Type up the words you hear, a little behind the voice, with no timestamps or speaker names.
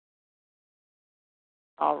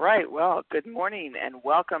All right. Well, good morning and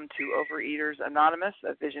welcome to Overeaters Anonymous,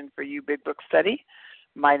 a Vision for You Big Book study.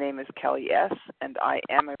 My name is Kelly S., and I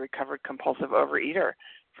am a recovered compulsive overeater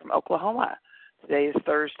from Oklahoma. Today is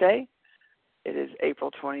Thursday. It is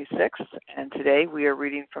April 26th, and today we are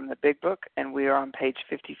reading from the Big Book, and we are on page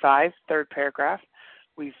 55, third paragraph.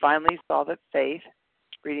 We finally saw that faith,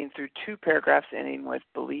 reading through two paragraphs ending with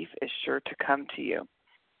belief is sure to come to you.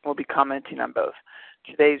 We'll be commenting on both.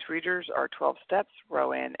 Today's readers are 12 Steps,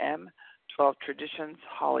 Roanne M., 12 Traditions,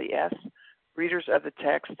 Holly S., readers of the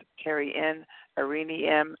text, Carrie N., Irene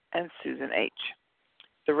M., and Susan H.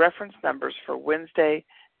 The reference numbers for Wednesday,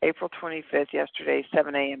 April 25th, yesterday,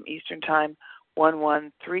 7 a.m. Eastern Time,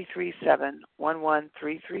 11337,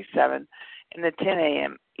 11337, and the 10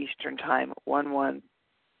 a.m. Eastern Time,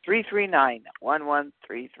 11339,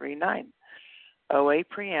 11339. OA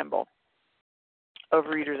Preamble.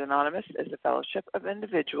 Overeaters Anonymous is a fellowship of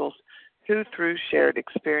individuals who, through shared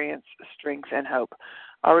experience, strength, and hope,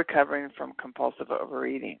 are recovering from compulsive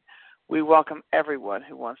overeating. We welcome everyone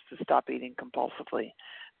who wants to stop eating compulsively.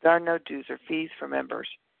 There are no dues or fees for members.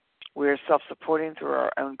 We are self-supporting through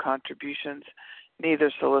our own contributions, neither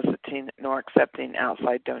soliciting nor accepting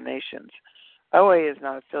outside donations. OA is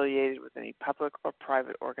not affiliated with any public or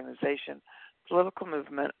private organization, political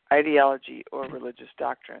movement, ideology, or religious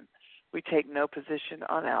doctrine. We take no position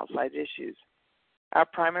on outside issues. Our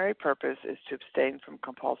primary purpose is to abstain from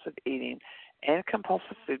compulsive eating and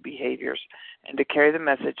compulsive food behaviors and to carry the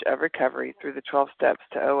message of recovery through the 12 steps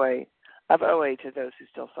to OA to those who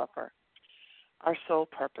still suffer. Our sole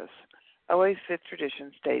purpose. OA's fifth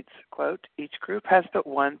tradition states, quote, each group has but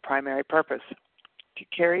one primary purpose, to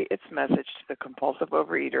carry its message to the compulsive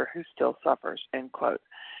overeater who still suffers, end quote.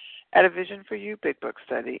 At a Vision for You Big Book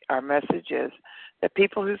study, our message is that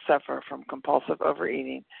people who suffer from compulsive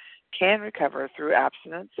overeating can recover through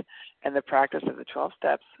abstinence and the practice of the 12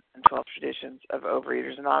 steps and 12 traditions of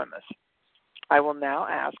Overeaters Anonymous. I will now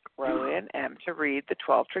ask Roanne M. to read the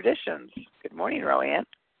 12 traditions. Good morning, Roanne.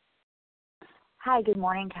 Hi, good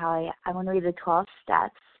morning, Kelly. I want to read the 12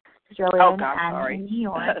 steps. This is Roanne sorry. in New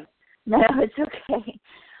York. No, it's okay.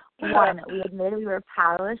 1, we admitted we were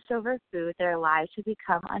powerless over food, that our lives would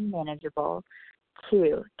become unmanageable.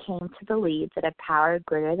 2, came to believe that a power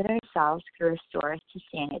greater than ourselves could restore us to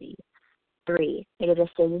sanity. 3, made a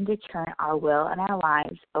decision to turn our will and our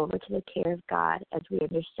lives over to the care of God as we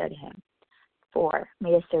understood Him. 4,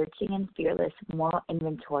 made a searching and fearless moral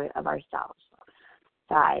inventory of ourselves.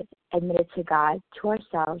 5, admitted to God, to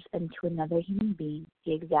ourselves, and to another human being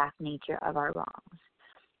the exact nature of our wrongs.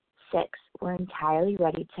 6, we're entirely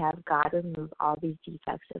ready to have God remove all these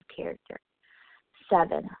defects of character.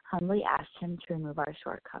 7, humbly asked Him to remove our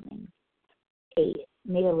shortcomings. 8,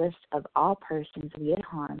 made a list of all persons we had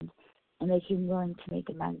harmed and became willing to make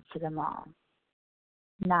amends to them all.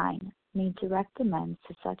 9, made direct amends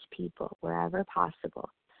to such people wherever possible,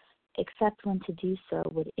 except when to do so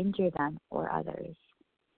would injure them or others.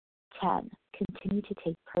 10, continued to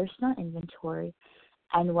take personal inventory,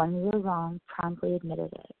 and when we were wrong, promptly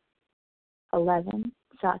admitted it. 11,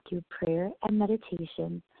 sought through prayer and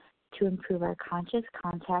meditation to improve our conscious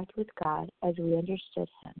contact with God as we understood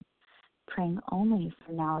Him, praying only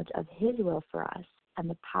for knowledge of His will for us and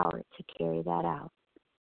the power to carry that out.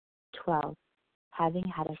 12, having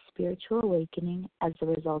had a spiritual awakening as a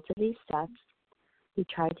result of these steps, we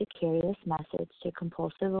tried to carry this message to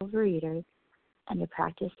compulsive overeaters and to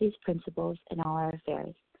practice these principles in all our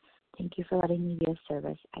affairs. Thank you for letting me be of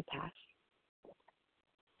service. I pass.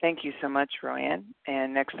 Thank you so much, Roanne.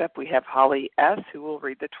 And next up, we have Holly S., who will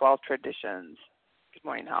read the 12 traditions. Good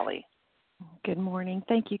morning, Holly. Good morning.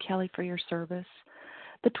 Thank you, Kelly, for your service.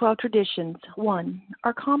 The 12 traditions. 1,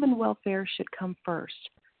 our common welfare should come first.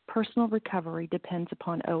 Personal recovery depends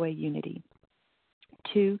upon OA unity.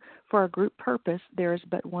 2, for our group purpose, there is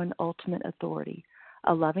but one ultimate authority,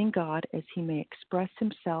 a loving God as He may express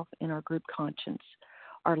Himself in our group conscience.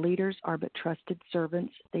 Our leaders are but trusted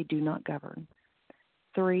servants. They do not govern.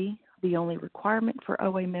 3, the only requirement for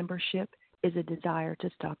OA membership is a desire to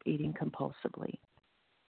stop eating compulsively.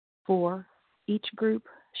 4, each group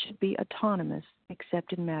should be autonomous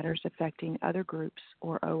except in matters affecting other groups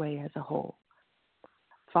or OA as a whole.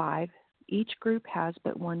 5, each group has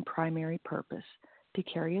but one primary purpose, to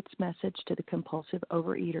carry its message to the compulsive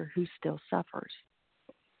overeater who still suffers.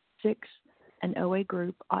 6, an OA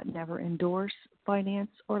group ought never endorse,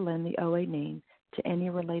 finance, or lend the OA name to any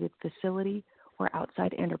related facility or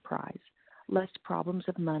outside enterprise, lest problems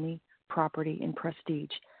of money, property, and prestige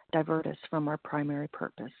divert us from our primary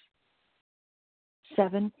purpose.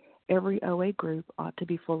 7, every OA group ought to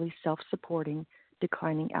be fully self-supporting,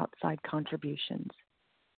 declining outside contributions.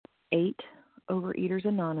 8, Overeaters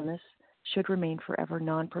Anonymous should remain forever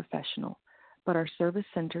non-professional, but our service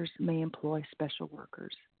centers may employ special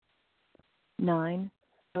workers. 9.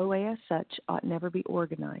 OA as such ought never be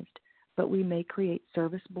organized, but we may create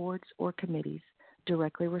service boards or committees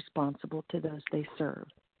directly responsible to those they serve.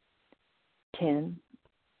 10.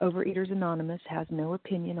 Overeaters Anonymous has no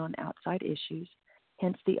opinion on outside issues,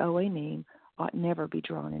 hence the OA name ought never be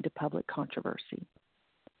drawn into public controversy.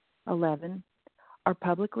 11. Our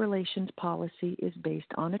public relations policy is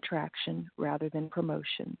based on attraction rather than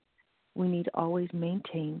promotion. We need to always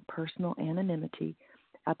maintain personal anonymity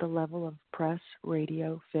at the level of press,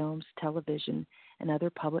 radio, films, television, and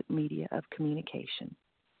other public media of communication.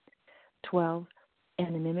 12.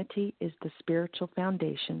 Anonymity is the spiritual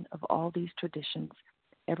foundation of all these traditions,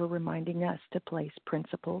 ever reminding us to place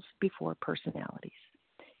principles before personalities.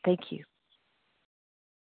 Thank you.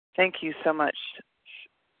 Thank you so much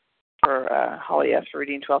for Holly S. for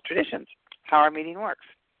reading 12 Traditions. How our meeting works.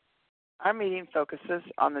 Our meeting focuses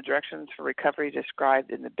on the directions for recovery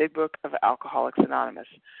described in the Big Book of Alcoholics Anonymous.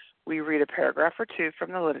 We read a paragraph or two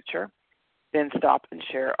from the literature, then stop and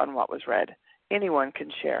share on what was read. Anyone can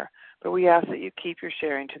share, but we ask that you keep your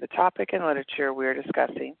sharing to the topic and literature we are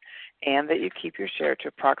discussing, and that you keep your share to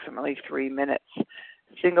approximately 3 minutes.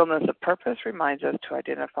 Singleness of purpose reminds us to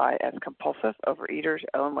identify as compulsive overeaters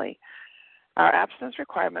only. Our abstinence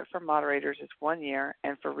requirement for moderators is 1 year,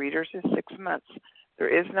 and for readers is 6 months. There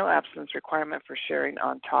is no abstinence requirement for sharing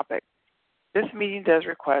on topic. This meeting does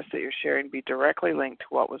request that your sharing be directly linked to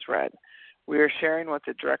what was read. We are sharing what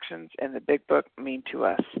the directions in the Big Book mean to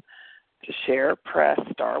us. To share, press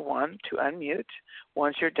 *1 to unmute.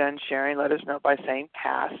 Once you're done sharing, let us know by saying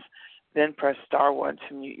pass, then press *1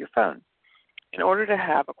 to mute your phone. In order to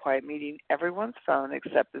have a quiet meeting, everyone's phone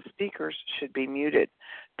except the speaker's should be muted.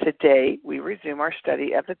 Today, we resume our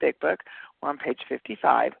study of the Big Book. We're on page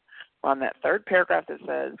 55. We're on that third paragraph that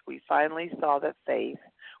says, we finally saw that faith.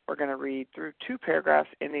 We're going to read through 2 paragraphs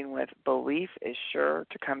ending with, belief is sure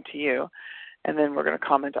to come to you. And then we're going to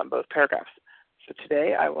comment on both paragraphs. So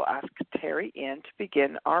today, I will ask Terry N. to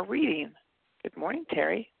begin our reading. Good morning,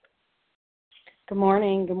 Terry. Good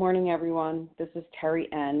morning. Good morning, everyone. This is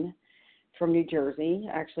Terry N. from New Jersey.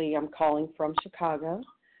 Actually, I'm calling from Chicago.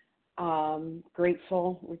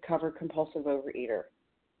 Grateful, recovered, compulsive overeater.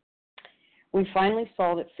 We finally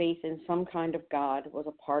saw that faith in some kind of God was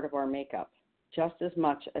a part of our makeup, just as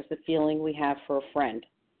much as the feeling we have for a friend.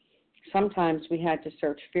 Sometimes we had to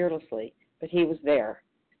search fearlessly, but he was there.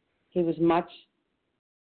 He was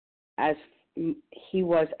as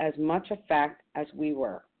much a fact as we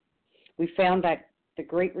were. We found that the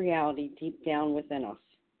great reality deep down within us.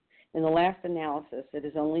 In the last analysis, it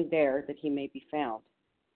is only there that he may be found.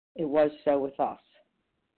 It was so with us.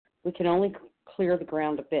 We can only clear the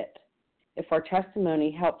ground a bit. If our testimony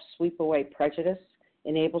helps sweep away prejudice,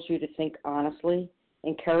 enables you to think honestly,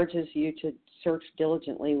 encourages you to search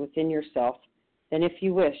diligently within yourself, then if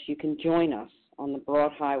you wish, you can join us on the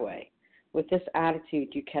broad highway. With this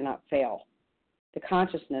attitude, you cannot fail. The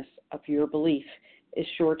consciousness of your belief is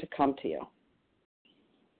sure to come to you.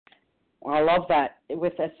 Well, I love that.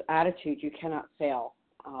 With this attitude, you cannot fail.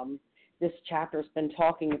 This chapter has been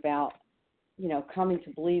talking about, coming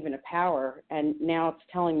to believe in a power, and now it's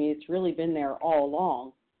telling me it's really been there all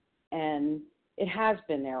along, and it has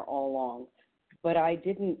been there all along, but I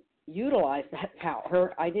didn't utilize that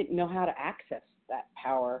power. I didn't know how to access that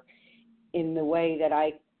power in the way that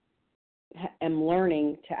I am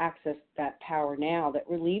learning to access that power now that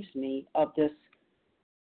relieves me of this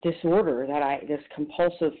disorder, this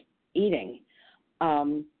compulsive eating.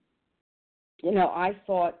 I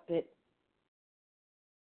thought that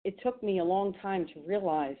it took me a long time to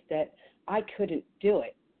realize that I couldn't do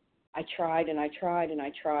it. I tried and I tried and I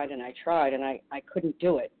tried and I tried and I couldn't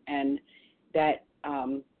do it, and that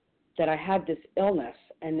I had this illness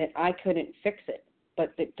and that I couldn't fix it,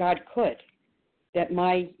 but that God could. That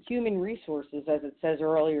my human resources, as it says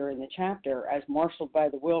earlier in the chapter, as marshaled by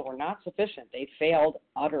the will, were not sufficient. They failed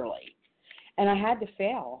utterly. And I had to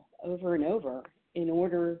fail over and over in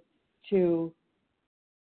order to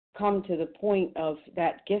come to the point of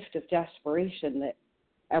that gift of desperation that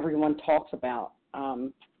everyone talks about,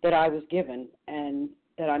 that I was given and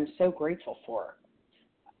that I'm so grateful for.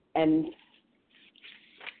 And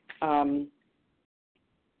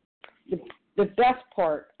the best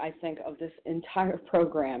part, I think, of this entire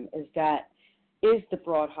program is the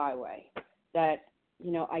broad highway, that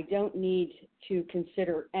I don't need to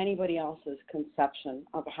consider anybody else's conception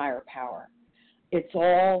of a higher power. It's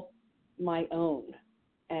all my own,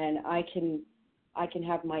 and I can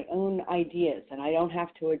have my own ideas, and I don't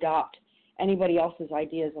have to adopt anybody else's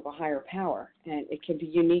ideas of a higher power, and it can be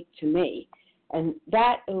unique to me. And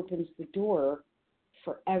that opens the door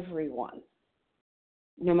for everyone,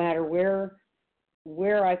 no matter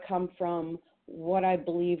where I come from, what I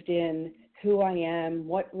believed in, who I am,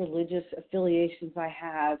 what religious affiliations I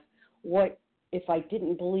have, what if I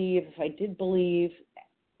didn't believe, if I did believe,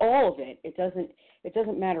 all of it. It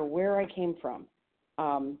doesn't matter where I came from.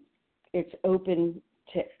 It's open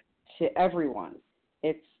to everyone.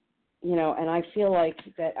 It's, and I feel like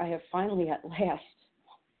that I have finally at last,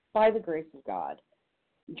 by the grace of God,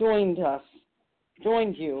 joined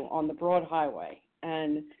you on the broad highway,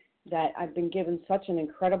 and that I've been given such an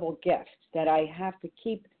incredible gift that I have to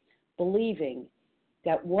keep believing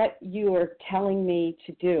that what you are telling me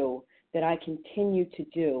to do, that I continue to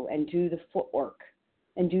do and do the footwork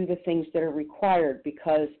and do the things that are required,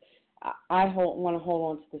 because I want to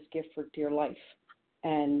hold on to this gift for dear life.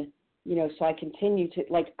 And, so I continue to,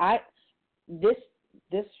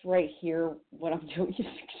 this right here, what I'm doing is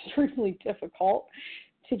extremely difficult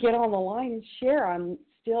to get on the line and share. I'm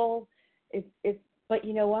still, but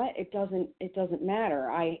you know what? It doesn't matter.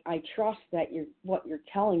 I trust that what you're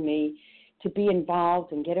telling me to be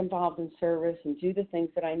involved and get involved in service and do the things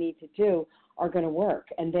that I need to do are going to work,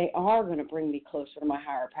 and they are going to bring me closer to my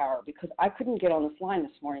higher power, because I couldn't get on this line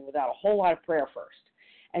this morning without a whole lot of prayer first.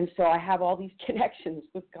 And so I have all these connections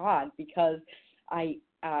with God because I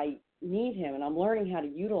need him, and I'm learning how to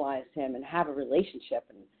utilize him and have a relationship.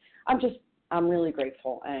 And I'm really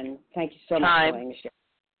grateful, and thank you so much for letting me share.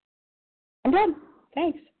 I'm done.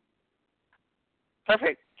 Thanks.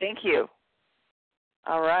 Perfect. Thank you.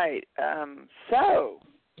 All right. So,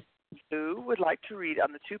 who would like to read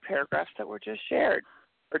on the two paragraphs that were just shared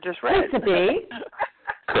or just read? Lisa B.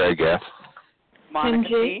 Craig F. Monica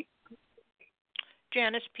G.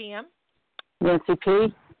 Janice PM. Nancy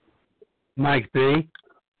P. Mike B.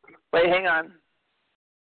 Wait, hang on.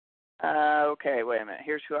 Okay, wait a minute.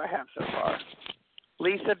 Here's who I have so far.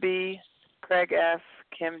 Lisa B., Craig F.,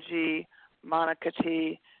 Kim G., Monica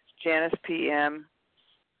T., Janice PM.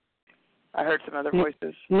 I heard some other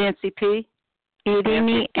voices. Nancy P.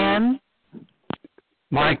 Edie M.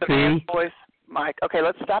 Mike B. Voice. Mike. Okay,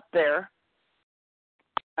 let's stop there.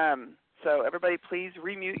 So everybody please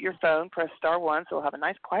remute your phone, press star 1, so we'll have a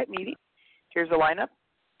nice quiet meeting. Here's the lineup.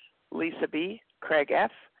 Lisa B., Craig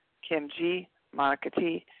F., Kim G., Monica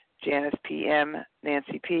T., Janice PM,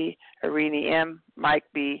 Nancy P., Irene M., Mike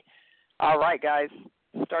B. All right, guys.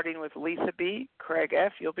 Starting with Lisa B., Craig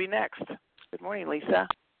F., you'll be next. Good morning, Lisa.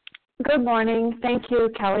 Good morning. Thank you,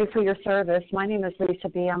 Kelly, for your service. My name is Lisa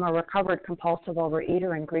B. I'm a recovered compulsive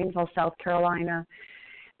overeater in Greenville, South Carolina.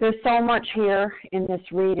 There's so much here in this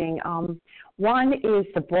reading. One is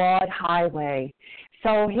the broad highway.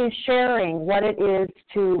 So he's sharing what it is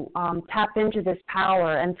to tap into this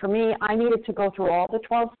power. And for me, I needed to go through all the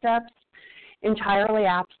 12 steps, entirely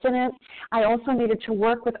abstinent. I also needed to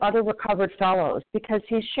work with other recovered fellows, because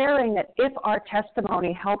he's sharing that if our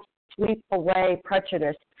testimony helps sweep away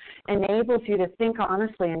prejudice, enables you to think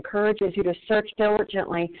honestly, encourages you to search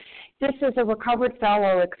diligently. This is a recovered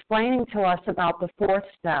fellow explaining to us about the 4th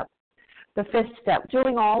step, the 5th step,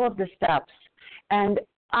 doing all of the steps. And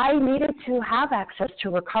I needed to have access to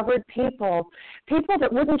recovered people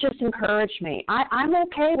that wouldn't just encourage me. I'm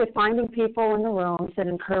okay with finding people in the rooms that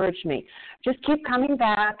encourage me. Just keep coming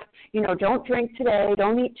back, don't drink today,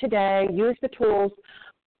 don't eat today, use the tools.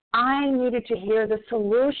 I needed to hear the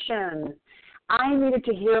solution. I needed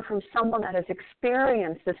to hear from someone that has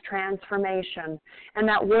experienced this transformation. And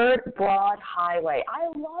that word, broad highway, I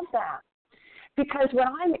love that. Because when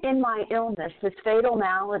I'm in my illness, this fatal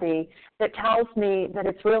malady that tells me that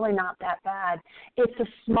it's really not that bad, it's a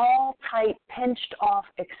small, tight, pinched off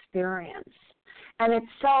experience. And it's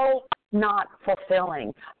so not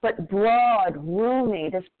fulfilling, but broad, roomy,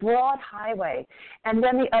 this broad highway. And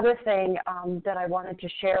then the other thing that I wanted to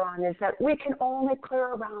share on is that we can only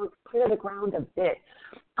clear the ground a bit.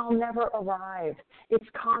 I'll never arrive. It's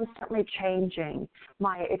constantly changing,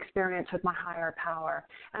 my experience with my higher power.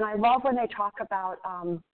 And I love when they talk about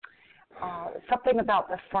something about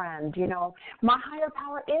the friend. My higher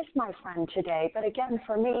power is my friend today. But again,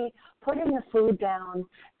 for me, putting the food down,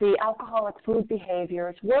 the alcoholic food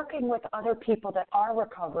behaviors, working with other people that are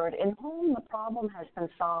recovered, in whom the problem has been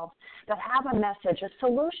solved, that have a message, a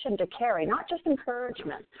solution to carry, not just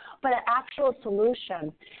encouragement, but an actual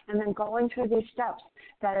solution, and then going through these steps.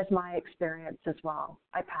 That is my experience as well.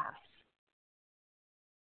 I pass.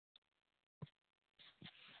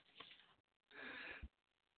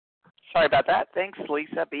 Sorry about that. Thanks,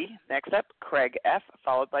 Lisa B. Next up, Craig F.,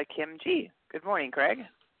 followed by Kim G. Good morning, Craig.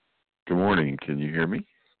 Good morning. Can you hear me?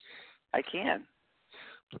 I can.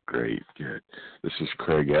 Great. Good. This is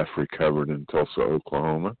Craig F., recovered in Tulsa,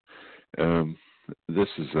 Oklahoma. this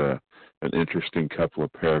is an interesting couple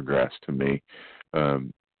of paragraphs to me.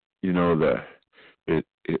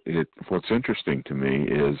 What's interesting to me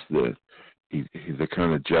is the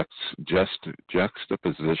kind of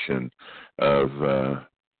juxtaposition of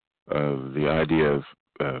the idea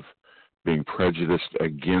of being prejudiced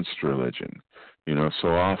against religion. So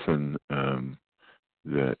often in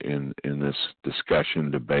this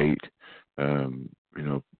discussion, debate, I'm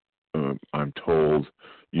told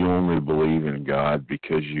you only believe in God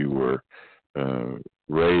because you were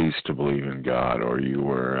raised to believe in God, or you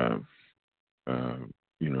were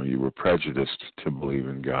you were prejudiced to believe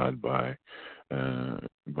in God by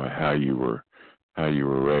how you were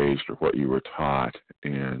raised or what you were taught,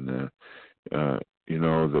 and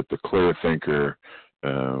that the clear thinker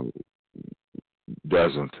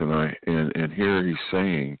doesn't. And here he's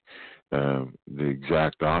saying the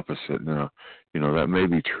exact opposite. Now, that may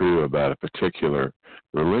be true about a particular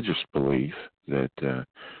religious belief that that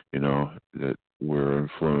we're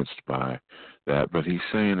influenced by that, but he's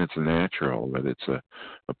saying it's natural, that it's a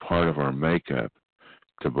part of our makeup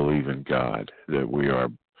to believe in God, that we are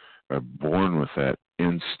born with that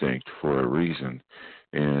instinct for a reason,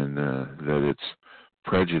 and that it's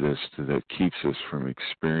prejudice that keeps us from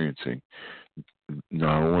experiencing,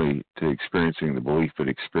 not only to experiencing the belief, but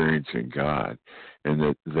experiencing God, and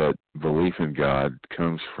that belief in God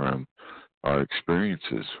comes from our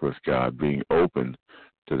experiences with God, being open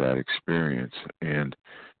to that experience. And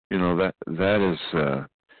that is a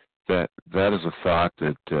thought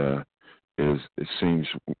that it seems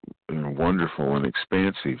wonderful and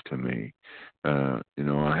expansive to me. I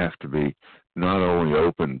have to be not only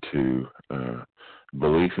open to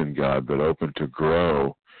belief in God, but open to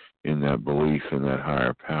grow in that belief in that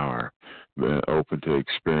higher power, open to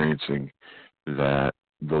experiencing that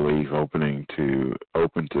belief, open to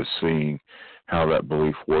seeing how that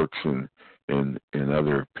belief works in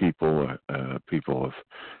other people, people of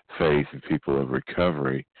faith and people of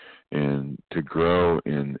recovery, and to grow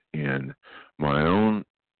in my own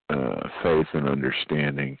faith and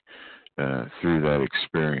understanding through that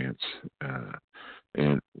experience.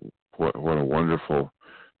 And what a wonderful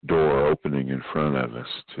door opening in front of us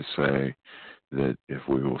to say that if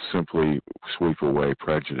we will simply sweep away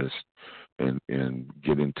prejudice and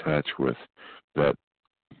get in touch with that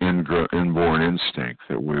inborn instinct,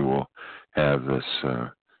 that we will have this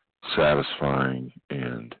satisfying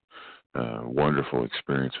and wonderful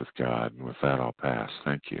experience with God. And with that, I'll pass.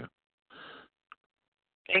 Thank you.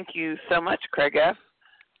 Thank you so much, Craig F.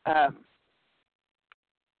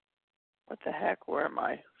 What the heck? Where am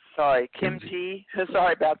I? Sorry, Kim G.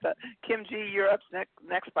 Sorry about that. Kim G., you're up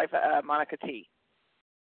next by Monica T.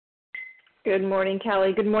 Good morning,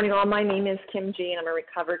 Kelly. Good morning, all. My name is Kim G., and I'm a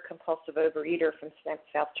recovered compulsive overeater from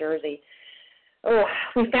South Jersey. Oh,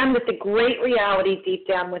 we found that the great reality deep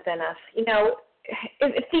down within us.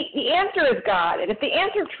 If the answer is God, and if the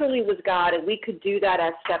answer truly was God, and we could do that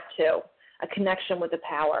as step 2, a connection with the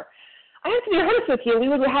power, I have to be honest with you, we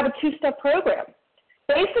would have a 2-step program.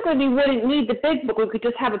 Basically, we wouldn't need the big book. We could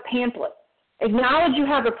just have a pamphlet. Acknowledge you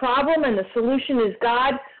have a problem, and the solution is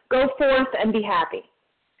God. Go forth and be happy.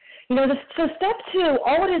 So step 2,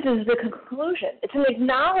 all it is the conclusion. It's an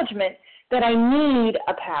acknowledgement that I need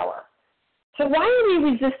a power. So why are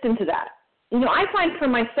we resistant to that? I find for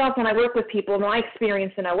myself when I work with people, my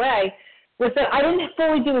experience in OA was that I didn't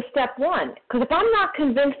fully do a step 1. Because if I'm not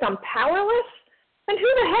convinced I'm powerless, then who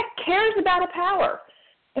the heck cares about a power?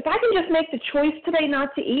 If I can just make the choice today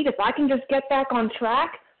not to eat, if I can just get back on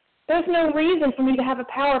track, there's no reason for me to have a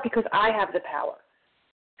power because I have the power.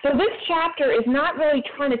 So this chapter is not really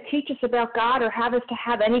trying to teach us about God or have us to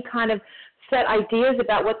have any kind of set ideas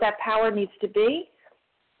about what that power needs to be.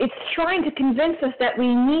 It's trying to convince us that we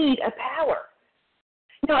need a power.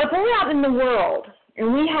 Now, if we're out in the world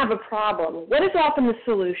and we have a problem, what is often the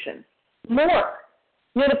solution? More.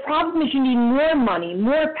 The problem is you need more money,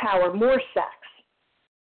 more power, more sex.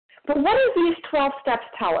 But what do these 12 steps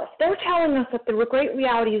tell us? They're telling us that the great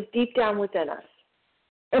reality is deep down within us.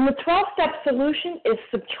 And the 12-step solution is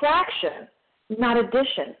subtraction, not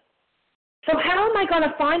addition. So how am I going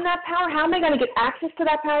to find that power? How am I going to get access to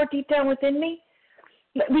that power deep down within me?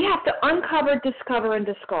 We have to uncover, discover, and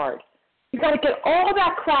discard. We've got to get all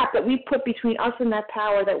that crap that we put between us and that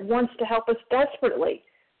power that wants to help us desperately.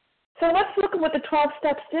 So let's look at what the 12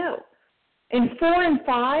 steps do. In 4 and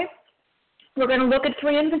 5, we're going to look at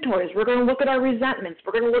 3 inventories. We're going to look at our resentments.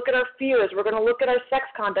 We're going to look at our fears. We're going to look at our sex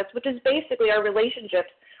conducts, which is basically our relationships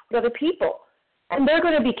with other people. And they're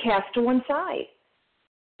going to be cast to one side.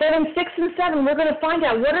 Then in 6 and 7, we're going to find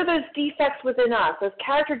out what are those defects within us, those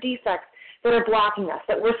character defects that are blocking us,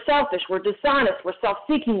 that we're selfish, we're dishonest, we're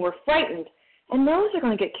self-seeking, we're frightened, and those are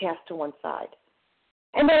going to get cast to one side.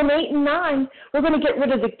 And then in 8 and 9, we're going to get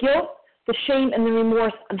rid of the guilt, the shame, and the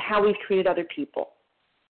remorse on how we've treated other people.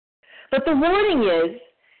 But the warning is,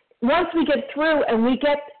 once we get through and we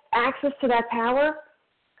get access to that power,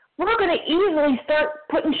 we're going to easily start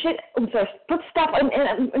putting put stuff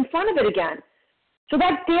in front of it again. So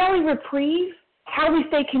that daily reprieve, how we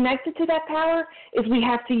stay connected to that power, is we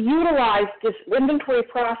have to utilize this inventory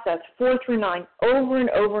process 4 through 9 over and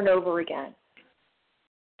over and over again.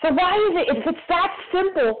 So why is it, if it's that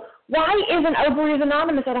simple, why isn't Overeaters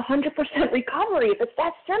Anonymous at 100% recovery if it's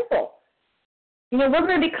that simple? You know, we're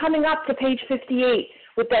going to be coming up to page 58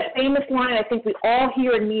 with that famous line I think we all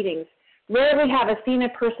hear in meetings. Rarely have I seen a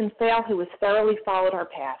person fail who has thoroughly followed our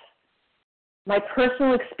path. My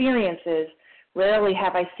personal experience is, rarely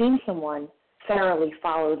have I seen someone thoroughly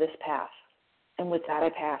follow this path. And with that, I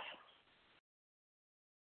pass.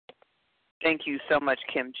 Thank you so much,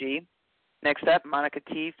 Kim G. Next up, Monica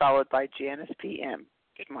T., followed by Janice P.M.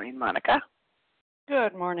 Good morning, Monica.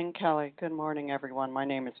 Good morning, Kelly. Good morning, everyone. My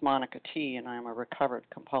name is Monica T., and I'm a recovered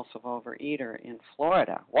compulsive overeater in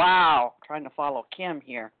Florida. Wow, trying to follow Kim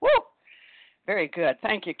here. Woo! Very good.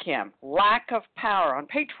 Thank you, Kim. Lack of power. On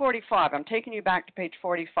page 45, I'm taking you back to page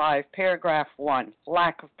 45, paragraph 1.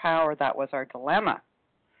 Lack of power, that was our dilemma.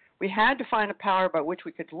 We had to find a power by which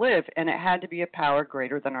we could live, and it had to be a power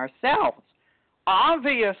greater than ourselves.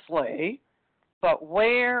 Obviously, but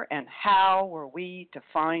where and how were we to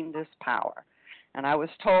find this power? And I was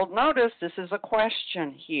told, notice, this is a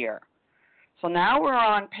question here. So now we're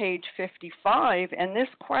on page 55, and this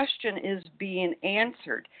question is being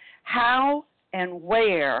answered. How and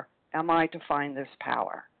where am I to find this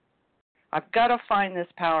power? I've got to find this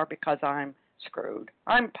power because I'm screwed.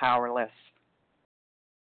 I'm powerless.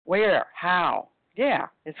 Where? How? Yeah,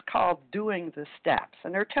 it's called doing the steps.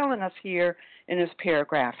 And they're telling us here in this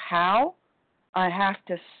paragraph, how? I have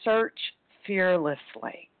to search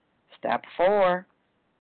fearlessly. Step 4.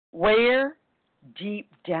 Where? Deep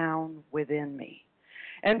down within me.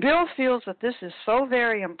 And Bill feels that this is so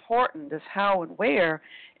very important, this how and where.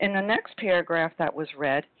 In the next paragraph that was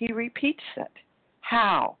read, he repeats it.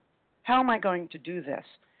 How? How am I going to do this?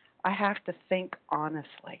 I have to think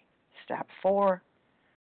honestly. Step 4.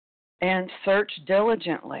 And search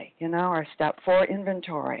diligently. You know, our step 4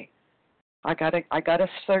 inventory. I gotta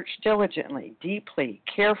search diligently, deeply,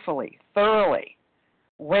 carefully, thoroughly.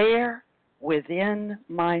 Where? Within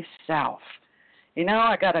myself. You know,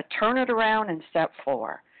 I got to turn it around in step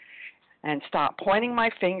 4 and stop pointing my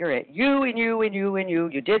finger at you and you and you and you.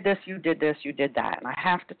 You did this, you did this, you did that. And I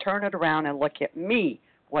have to turn it around and look at me.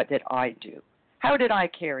 What did I do? How did I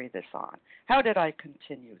carry this on? How did I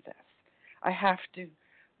continue this? I have to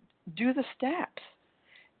do the steps.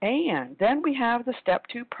 And then we have the step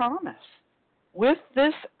 2 promise. With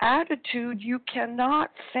this attitude, you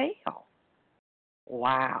cannot fail.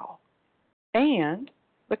 Wow. And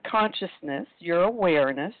the consciousness, your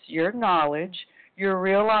awareness, your knowledge, your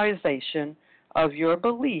realization of your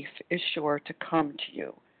belief is sure to come to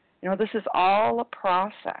you. You know, this is all a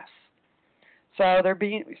process. So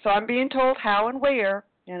I'm being told how and where,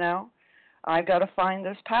 you know. I've got to find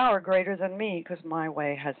this power greater than me because my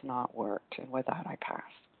way has not worked. And with that, I pass.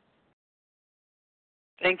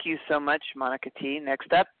 Thank you so much, Monica T.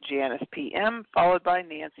 Next up, Janice P.M., followed by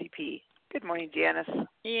Nancy P. Good morning, Janice.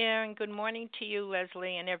 Yeah, and good morning to you,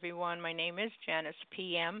 Leslie, and everyone. My name is Janice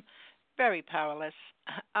P.M., very powerless.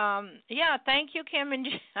 Thank you, Kim and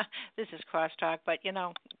this is crosstalk, but, you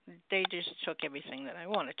know, they just took everything that I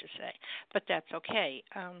wanted to say. But that's okay.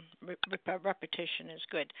 Repetition is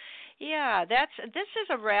good. Yeah, this is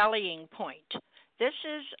a rallying point. This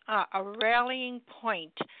is a rallying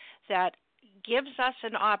point that gives us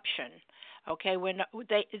an option, okay?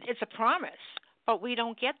 It's a promise, but we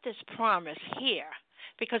don't get this promise here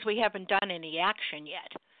because we haven't done any action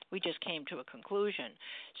yet. We just came to a conclusion.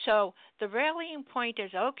 So the rallying point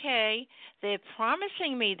is, okay, they're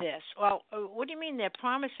promising me this. Well, what do you mean they're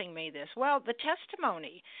promising me this? Well, the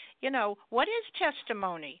testimony. You know, what is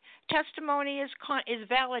testimony? Testimony is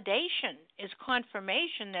validation, is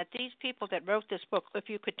confirmation that these people that wrote this book, if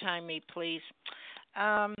you could time me, please,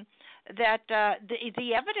 that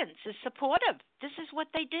the evidence is supportive. This is what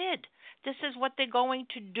they did. This is what they're going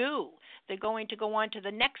to do. They're going to go on to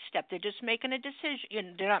the next step. They're just making a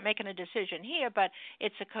decision. They're not making a decision here, but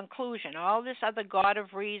it's a conclusion. All this other God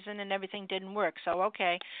of reason and everything didn't work. So,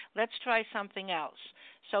 okay, let's try something else.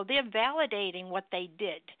 So they're validating what they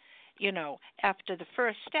did, you know, after the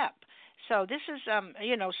first step. So this is,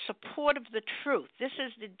 support of the truth. This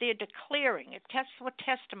is they're declaring. It tests what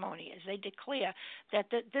testimony is. They declare that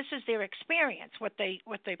this is their experience, what they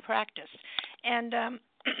practice, and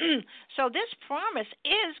so this promise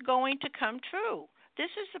is going to come true.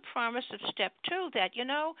 This is the promise of step 2 that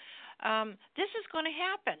this is going to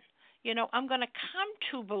happen. I'm going to come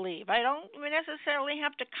to believe. I don't necessarily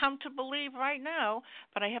have to come to believe right now,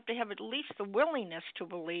 but I have to have at least the willingness to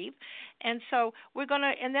believe. And so we're going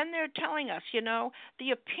to, and then they're telling us,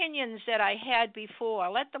 the opinions that I had before,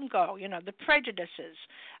 let them go, the prejudices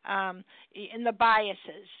and the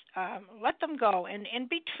biases, let them go and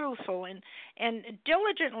be truthful and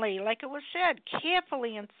diligently, like it was said,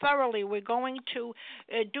 carefully and thoroughly, we're going to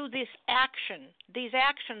do these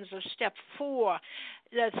actions of step 4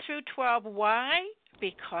 through 12. Why?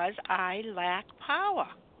 Because I lack power.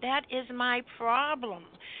 That is my problem.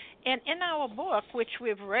 And in our book, which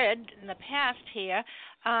we've read in the past here,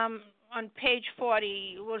 on page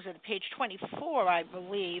 40, page 24, I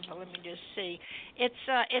believe. Let me just see. It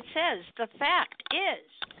says the fact is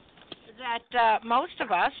that most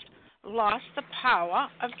of us lost the power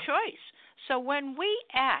of choice. So when we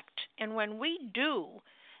act and when we do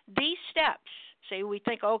these steps, say we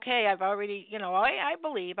think, okay, I've already, I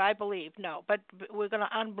believe. No, but we're going to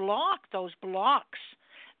unblock those blocks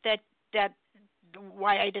that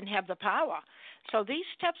why I didn't have the power. So these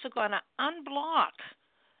steps are going to unblock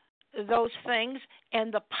those things,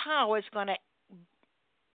 and the power is going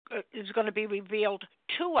to be revealed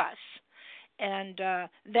to us. And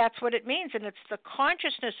that's what it means. And it's the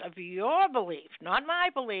consciousness of your belief, not my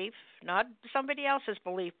belief, not somebody else's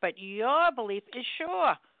belief, but your belief is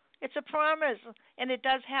sure. It's a promise, and it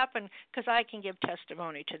does happen because I can give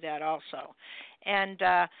testimony to that also. And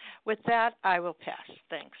with that, I will pass.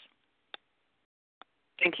 Thanks.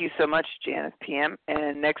 Thank you so much, Janice PM.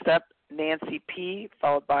 And next up, Nancy P.,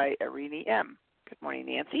 followed by Irene M. Good morning,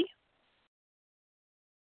 Nancy.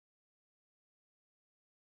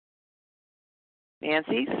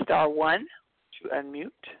 Nancy, *1 to unmute.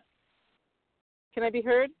 Can I be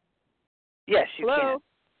heard? Yes, you Hello?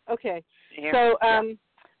 can. Okay. So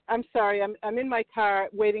I'm sorry. I'm in my car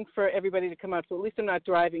waiting for everybody to come out, so at least I'm not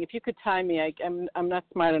driving. If you could time me, I'm not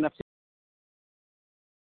smart enough to.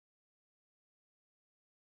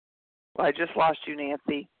 Well, I just lost you,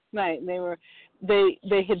 Nancy. Right.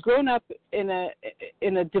 They had grown up in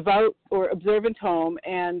a devout or observant home,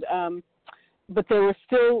 and but they were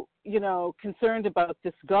still, concerned about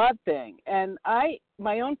this God thing. And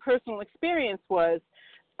my own personal experience was,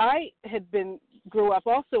 I grew up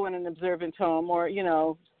also in an observant home, or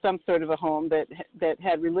some sort of a home that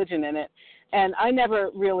had religion in it, and I never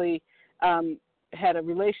really had a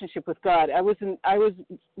relationship with God. I was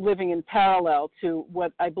living in parallel to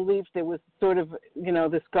what I believed there was sort of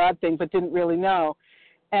this God thing, but didn't really know.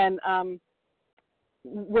 And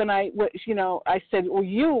when I said, well,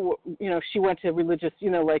 she went to religious,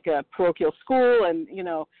 like a parochial school, and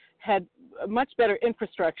had a much better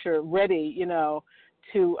infrastructure ready,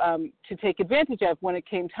 to take advantage of when it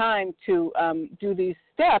came time to do these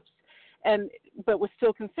steps, but was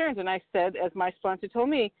still concerned. And I said, as my sponsor told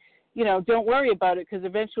me, don't worry about it, because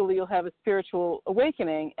eventually you'll have a spiritual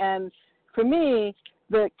awakening. And for me,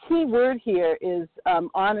 the key word here is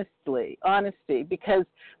honesty, because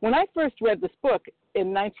when I first read this book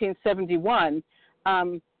in 1971,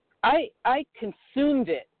 I consumed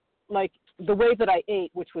it like the way that I ate,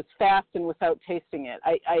 which was fast and without tasting it.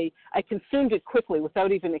 I consumed it quickly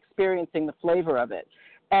without even experiencing the flavor of it.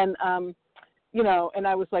 And, and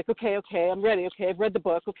I was like, okay, I'm ready. Okay, I've read the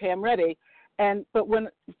book. Okay, I'm ready. But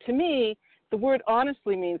to me, the word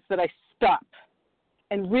honestly means that I stop.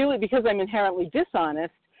 And really, because I'm inherently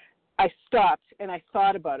dishonest, I stopped and I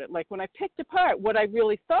thought about it. Like when I picked apart what I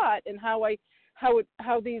really thought and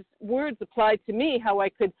how these words applied to me, how I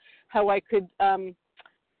could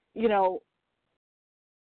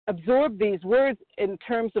absorb these words in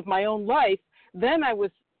terms of my own life, then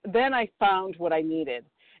I found what I needed.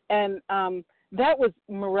 And that was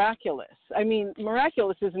miraculous. I mean,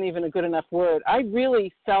 miraculous isn't even a good enough word. I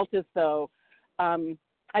really felt as though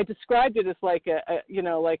I described it as like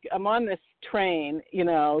like I'm on this train,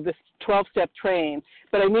 this 12-step train,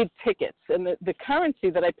 but I need tickets. And the currency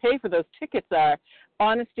that I pay for those tickets are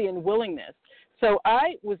honesty and willingness. So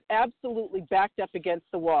I was absolutely backed up against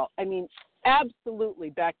the wall. I mean, absolutely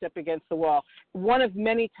backed up against the wall, one of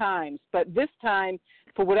many times. But this time,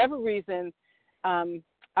 for whatever reason,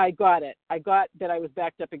 I got it. I got that I was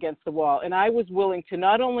backed up against the wall. And I was willing to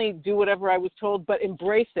not only do whatever I was told, but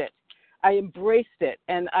embrace it. I embraced it.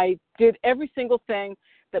 And I did every single thing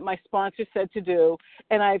that my sponsor said to do.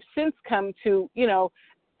 And I've since come to,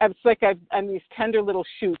 it's like I'm these tender little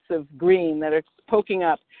shoots of green that are poking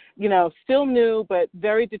up, still new but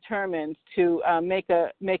very determined to make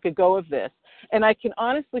a go of this. And I can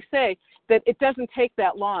honestly say that it doesn't take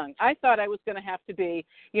that long. I thought I was going to have to be,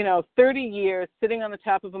 30 years sitting on the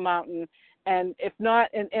top of a mountain, and if not,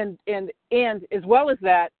 and as well as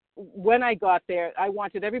that, when I got there, I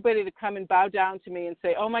wanted everybody to come and bow down to me and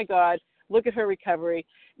say, "Oh my God, look at her recovery."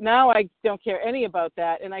 Now I don't care any about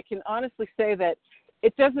that, and I can honestly say that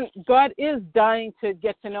it doesn't. God is dying to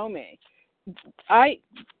get to know me. Thank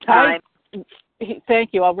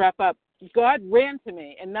you. I'll wrap up. God ran to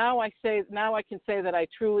me, and now I can say that I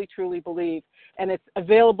truly, truly believe, and it's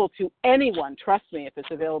available to anyone. Trust me, if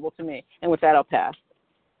it's available to me. And with that, I'll pass.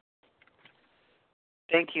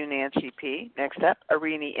 Thank you, Nancy P. Next up,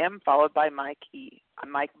 Irene M., followed by Mike B.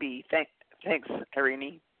 Thanks,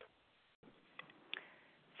 Irene.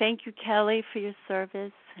 Thank you, Kelly, for your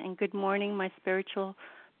service, and good morning, my spiritual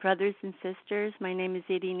brothers and sisters. My name is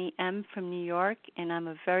Irene M. from New York, and I'm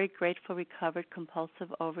a very grateful, recovered, compulsive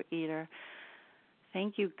overeater.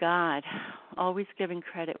 Thank you, God, always giving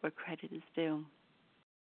credit where credit is due.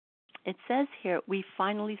 It says here, we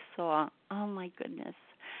finally saw, oh my goodness.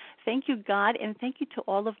 Thank you, God, and thank you to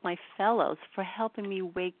all of my fellows for helping me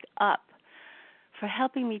wake up, for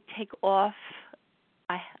helping me take off.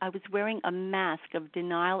 I was wearing a mask of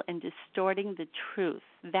denial and distorting the truth.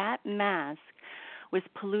 That mask was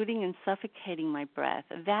polluting and suffocating my breath.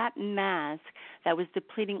 That mask that was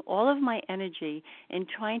depleting all of my energy and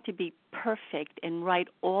trying to be perfect and right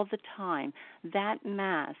all the time. That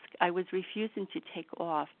mask I was refusing to take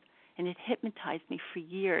off, and it hypnotized me for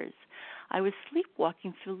years. I was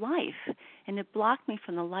sleepwalking through life, and it blocked me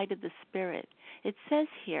from the light of the Spirit. It says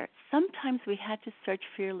here, sometimes we had to search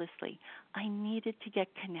fearlessly. I needed to get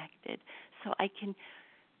connected so I can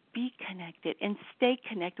be connected and stay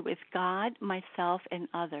connected with God, myself, and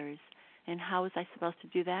others. And how was I supposed to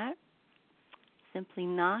do that? Simply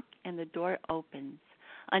knock, and the door opens.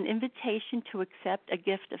 An invitation to accept a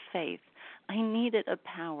gift of faith. I needed a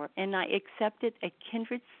power, and I accepted a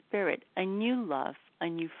kindred spirit, a new love, a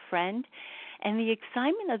new friend, and the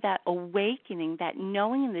excitement of that awakening, that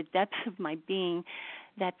knowing in the depths of my being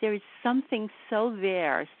that there is something so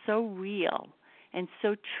there, so real, and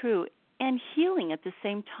so true, and healing at the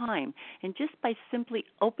same time. And just by simply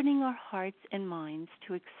opening our hearts and minds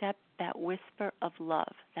to accept that whisper of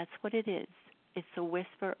love, that's what it is. It's a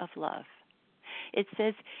whisper of love. It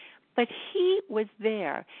says, but he was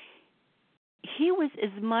there. He was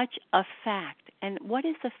as much a fact. And what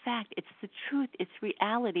is a fact? It's the truth. It's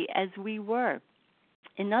reality as we were.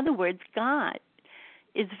 In other words, God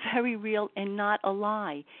is very real and not a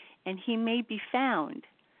lie. And he may be found.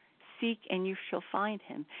 Seek and you shall find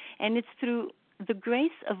him. And it's through the grace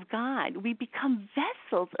of God we become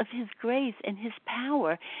vessels of his grace and his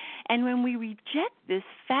power. And when we reject this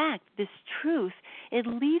fact, this truth, it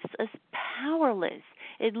leaves us powerless.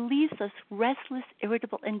 It leaves us restless,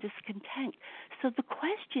 irritable, and discontent. So the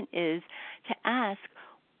question is to ask,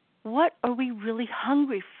 what are we really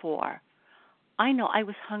hungry for? I know I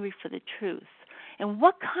was hungry for the truth. And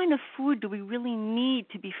what kind of food do we really need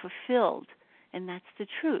to be fulfilled? And that's the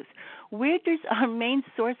truth. Where does our main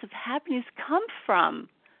source of happiness come from?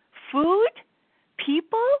 Food?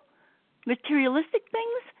 People? Materialistic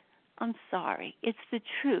things? I'm sorry. It's the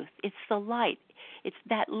truth. It's the light. It's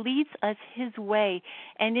that leads us his way,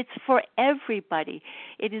 and it's for everybody.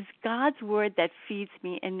 It is God's word that feeds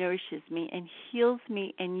me and nourishes me and heals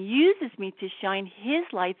me and uses me to shine his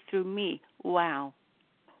light through me. Wow.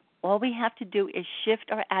 All we have to do is shift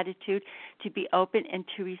our attitude to be open and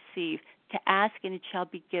to receive, to ask and it shall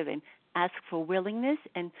be given. Ask for willingness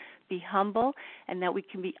and be humble, and that we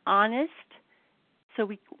can be honest. So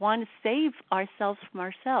we want to save ourselves from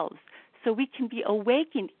ourselves. So we can be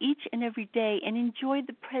awakened each and every day and enjoy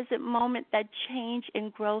the present moment that change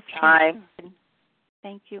and growth can happen.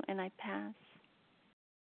 Thank you, and I pass.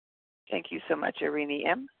 Thank you so much, Irene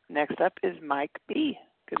M. Next up is Mike B.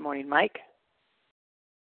 Good morning, Mike.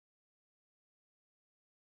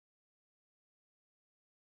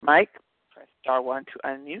 Mike, press star 1 to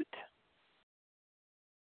unmute.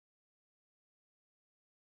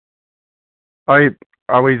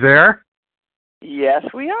 Are we there? Yes,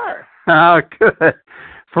 we are. Oh, good.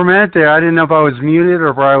 For a minute there, I didn't know if I was muted or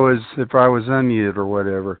if I was unmuted or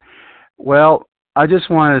whatever. Well, I just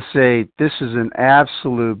want to say this is an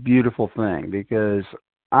absolute beautiful thing because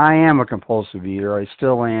I am a compulsive eater. I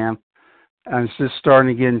still am. I'm just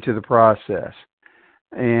starting to get into the process.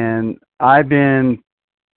 And I've been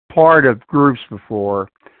part of groups before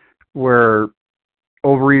where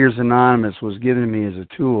Overeaters Anonymous was given to me as a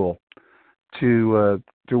tool to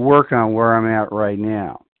work on where I'm at right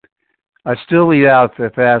now. I still eat out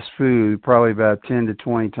the fast food probably about 10 to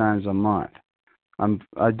 20 times a month.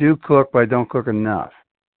 I do cook, but I don't cook enough.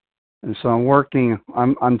 And so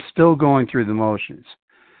I'm still going through the motions.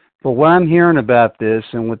 But what I'm hearing about this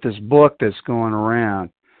and with this book that's going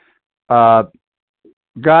around,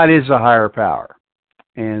 God is a higher power.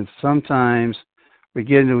 And sometimes we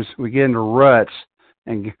get into ruts,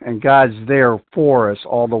 and God's there for us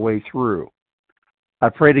all the way through. I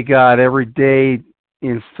pray to God every day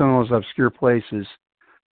in some of those obscure places,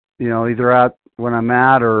 either out when I'm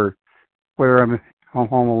out or where I'm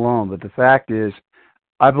home alone. But the fact is,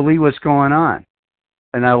 I believe what's going on,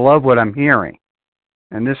 and I love what I'm hearing,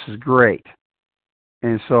 and this is great.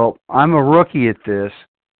 And so I'm a rookie at this,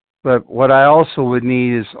 but what I also would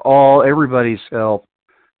need is everybody's help.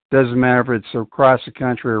 Doesn't matter if it's across the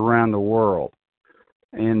country or around the world.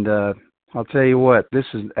 And I'll tell you what, this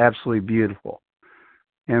is absolutely beautiful.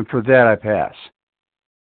 And for that, I pass.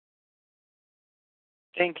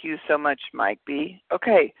 Thank you so much, Mike B.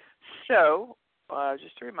 Okay, so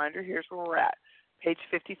just a reminder, here's where we're at. Page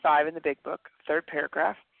 55 in the Big Book, third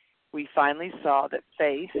paragraph. We finally saw that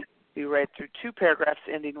faith, we read through two paragraphs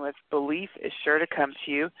ending with belief is sure to come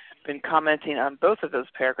to you. Been commenting on both of those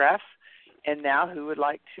paragraphs. And now who would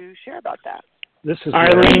like to share about that? This is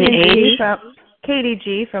Arlene H. Katie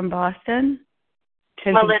G. from Boston.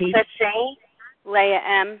 Melissa C. Leah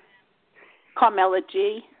M. Carmela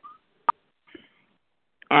G.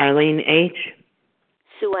 Arlene H.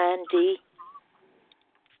 Sue Ann D.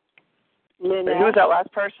 Lynette. Who was that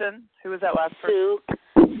last person? Sue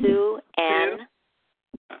Ann.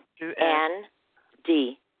 Sue Ann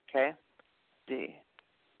D. Okay. D.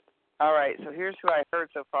 All right, so here's who I heard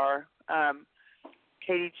so far.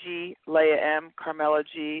 Katie G, Leah M, Carmela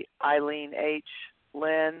G, Eileen H,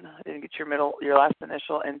 Lynn, I didn't get your last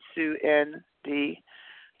initial, and Sue N D.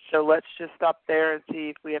 So let's just stop there and see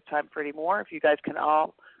if we have time for any more. If you guys can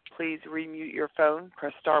all please remute your phone,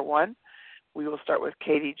 press star 1. We will start with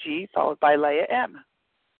Katie G, followed by Leah M.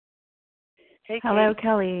 Hey, Hello, Katie.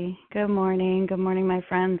 Kelly. Good morning. Good morning, my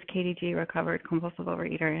friends. Katie G, recovered compulsive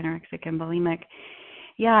overeater, anorexic, and bulimic.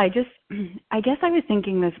 Yeah, I guess I was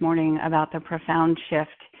thinking this morning about the profound shift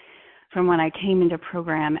from when I came into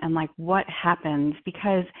program and like what happens,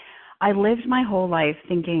 because I lived my whole life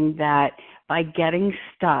thinking that by getting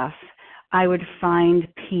stuff, I would find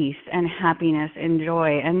peace and happiness and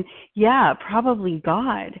joy and, yeah, probably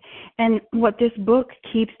God. And what this book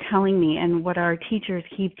keeps telling me and what our teachers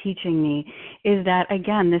keep teaching me is that,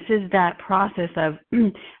 again, this is that process of,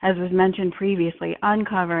 as was mentioned previously,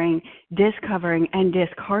 uncovering, discovering, and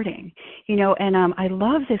discarding. And I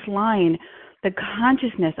love this line, the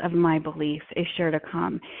consciousness of my belief is sure to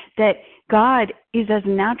come, that God is as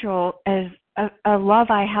natural as a love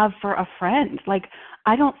I have for a friend. Like,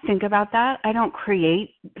 I don't think about that. I don't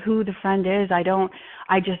create who the friend is.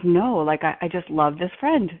 I just know, like, I just love this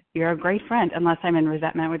friend. You're a great friend, unless I'm in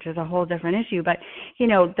resentment, which is a whole different issue. But,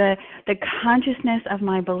 the consciousness of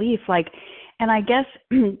my belief, like, and I guess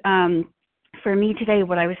for me today,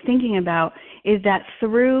 what I was thinking about is that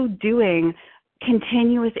through doing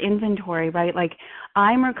continuous inventory, right? Like,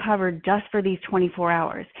 I'm recovered just for these 24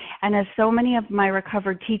 hours. And as so many of my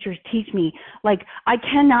recovered teachers teach me, like, I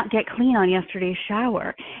cannot get clean on yesterday's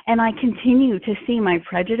shower. And I continue to see my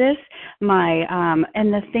prejudice,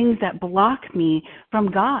 and the things that block me from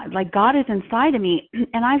God. Like, God is inside of me,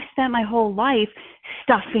 and I've spent my whole life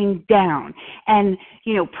stuffing down and,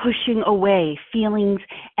 pushing away feelings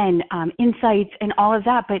and insights and all of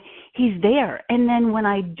that. But He's there. And then when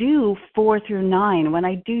I do 4 through 9, when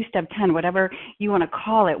I do step 10, whatever you want to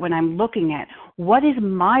call it, when I'm looking at what is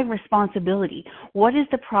my responsibility, what is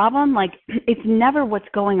the problem? Like, it's never what's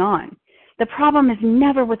going on. The problem is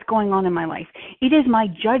never what's going on in my life. It is my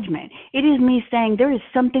judgment. It is me saying there is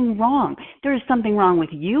something wrong. There is something wrong with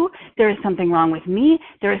you. There is something wrong with me.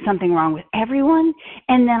 There is something wrong with everyone.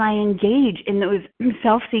 And then I engage in those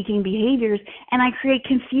self-seeking behaviors and I create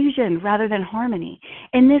confusion rather than harmony.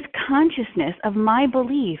 And this consciousness of my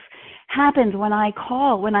belief happens when I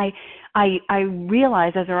call, when I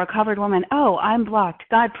realize as a recovered woman, oh, I'm blocked.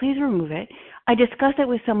 God, please remove it. I discuss it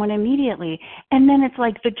with someone immediately, and then it's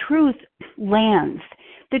like the truth lands.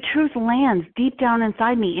 The truth lands deep down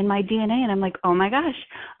inside me in my DNA, and I'm like, oh my gosh,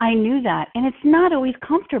 I knew that. And it's not always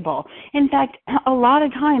comfortable. In fact, a lot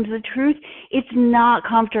of times the truth, it's not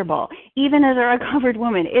comfortable. Even as a recovered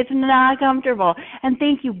woman, it's not comfortable. And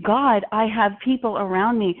thank you, God, I have people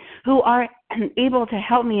around me who are able to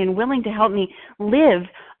help me and willing to help me live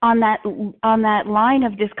on that line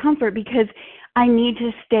of discomfort, because I need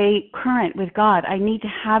to stay current with God. I need to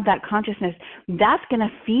have that consciousness. That's going to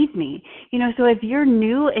feed me. So if you're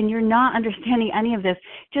new and you're not understanding any of this,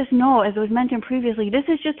 just know, as was mentioned previously, this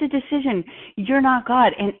is just a decision. You're not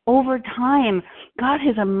God. And over time, God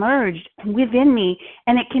has emerged within me,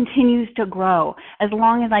 and it continues to grow as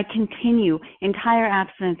long as I continue entire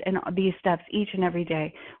abstinence and these steps each and every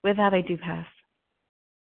day. With that, I do pass.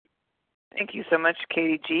 Thank you so much,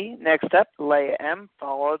 Katie G. Next up, Leah M.,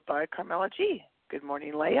 followed by Carmela G. Good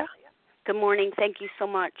morning, Leah. Good morning. Thank you so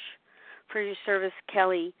much for your service,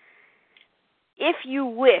 Kelly. If you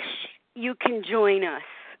wish, you can join us.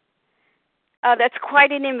 That's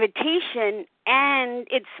quite an invitation, and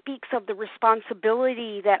it speaks of the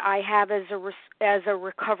responsibility that I have as a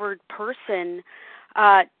recovered person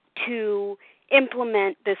to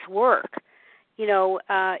implement this work.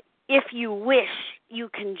 If you wish, you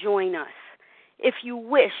can join us. If you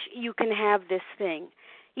wish, you can have this thing.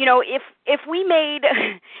 If we made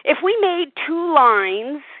 2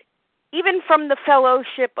 lines, even from the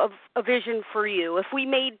Fellowship of a Vision for You, if we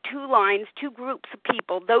made 2 lines, 2 groups of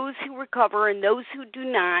people, those who recover and those who do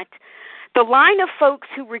not, the line of folks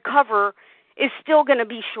who recover is still going to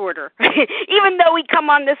be shorter. Even though we come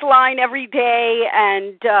on this line every day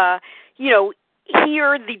and,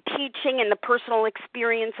 hear the teaching and the personal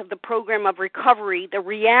experience of the program of recovery, the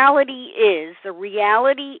reality is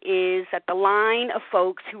that the line of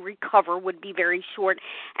folks who recover would be very short,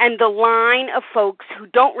 and the line of folks who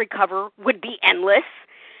don't recover would be endless.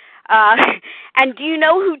 And do you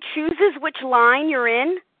know who chooses which line you're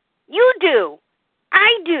in? You do.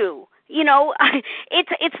 I do.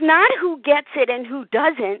 It's not who gets it and who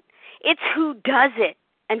doesn't. It's who does it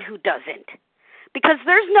and who doesn't. Because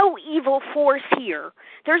there's no evil force here.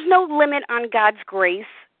 There's no limit on God's grace,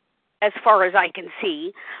 as far as I can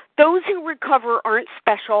see. Those who recover aren't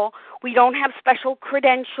special. We don't have special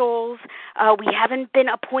credentials. We haven't been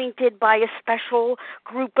appointed by a special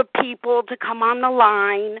group of people to come on the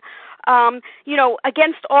line.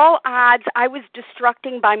 Against all odds, I was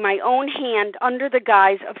destructing by my own hand under the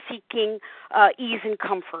guise of seeking ease and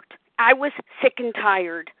comfort. I was sick and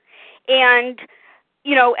tired. And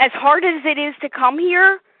as hard as it is to come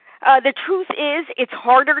here, the truth is it's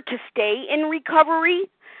harder to stay in recovery,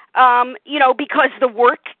 because the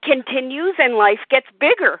work continues and life gets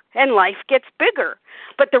bigger and life gets bigger.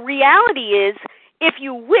 But the reality is, if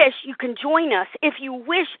you wish, you can join us. If you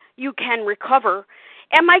wish, you can recover.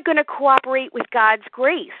 Am I going to cooperate with God's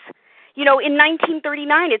grace? In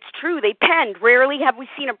 1939, it's true, they penned, rarely have we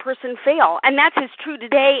seen a person fail. And that's as true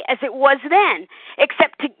today as it was then,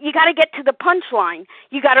 except you got to get to the punchline.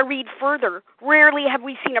 You got to read further. Rarely have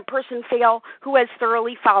we seen a person fail who has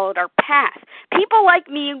thoroughly followed our path. People like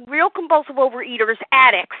me, real compulsive overeaters,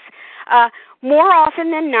 addicts, more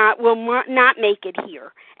often than not will not make it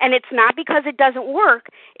here. And it's not because it doesn't work.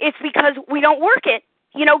 It's because we don't work it.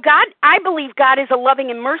 God, I believe God is a loving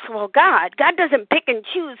and merciful God. God doesn't pick and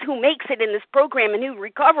choose who makes it in this program and who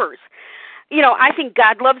recovers. I think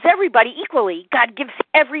God loves everybody equally. God gives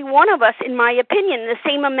every one of us, in my opinion, the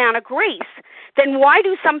same amount of grace. Then why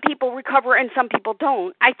do some people recover and some people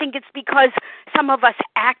don't? I think it's because some of us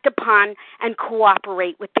act upon and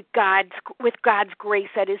cooperate with God's grace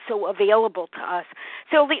that is so available to us.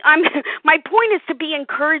 So my point is to be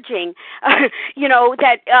encouraging,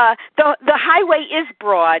 that the highway is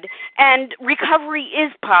broad and recovery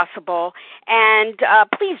is possible. And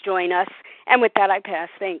please join us. And with that, I pass.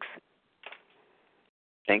 Thanks.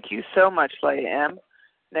 Thank you so much, Leah M.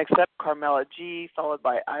 Next up, Carmela G., followed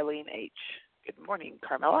by Eileen H. Good morning,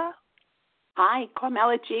 Carmela. Hi,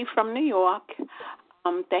 Carmela G. from New York.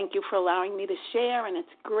 Thank you for allowing me to share, and it's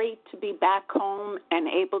great to be back home and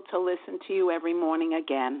able to listen to you every morning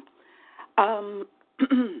again. I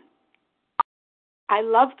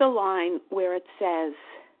love the line where it says,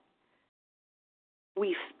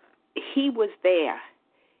 he was there.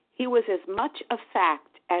 He was as much a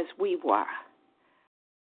fact as we were.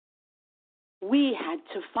 We had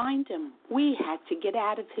to find him. We had to get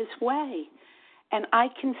out of his way. And I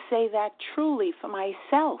can say that truly for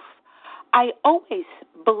myself. I always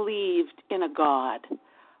believed in a God.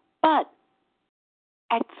 But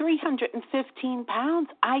at 315 pounds,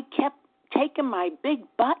 I kept taking my big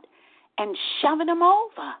butt and shoving him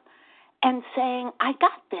over and saying, I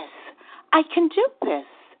got this. I can do this.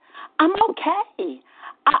 I'm okay.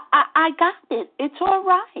 I got it. It's all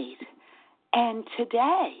right. And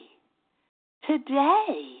today,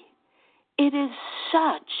 it is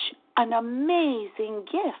such an amazing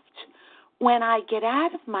gift when I get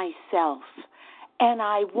out of myself and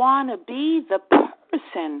I want to be the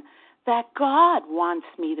person that God wants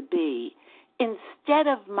me to be instead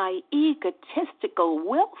of my egotistical,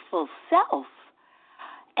 willful self.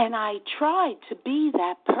 And I tried to be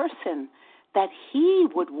that person that he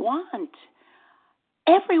would want.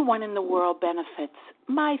 Everyone in the world benefits.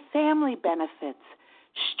 My family benefits.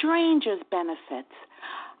 Strangers benefits.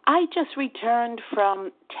 I just returned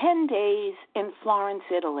from 10 days in Florence,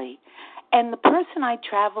 Italy. And the person I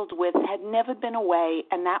traveled with had never been away,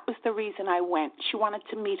 and that was the reason I went. She wanted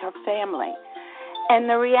to meet her family. And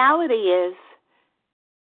the reality is,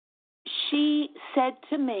 she said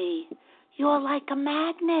to me, "You're like a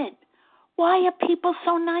magnet. Why are people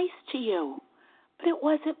so nice to you?" But it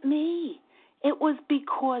wasn't me. It was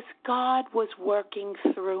because God was working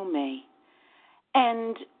through me.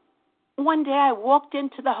 And one day I walked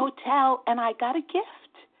into the hotel and I got a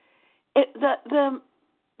gift. The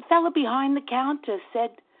fellow behind the counter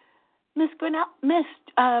said, Miss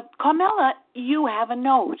Carmela, you have a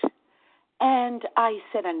note." And I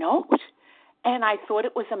said, "A note?" And I thought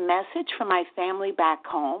it was a message from my family back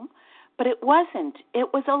home, but it wasn't.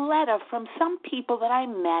 It was a letter from some people that I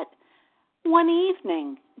met one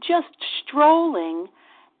evening, just strolling,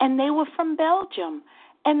 and they were from Belgium.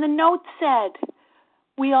 And the note said,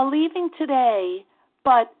 "We are leaving today,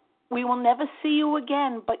 but we will never see you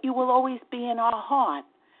again, but you will always be in our heart."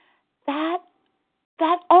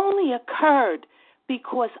 That only occurred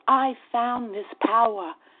because I found this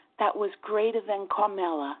power that was greater than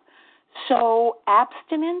Carmela. So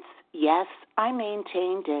abstinence, yes, I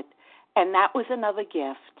maintained it, and that was another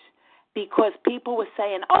gift. Because people were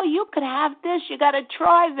saying, "Oh, you could have this, you got to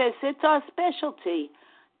try this, it's our specialty."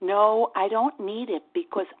 No, I don't need it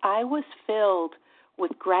because I was filled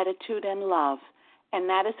with gratitude and love, and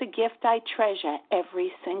that is a gift I treasure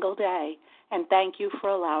every single day. And thank you for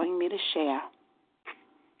allowing me to share.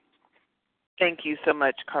 Thank you so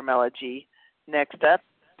much, Carmela G. Next up,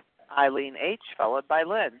 Eileen H., followed by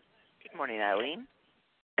Lynn. Good morning, Eileen.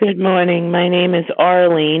 Good morning. My name is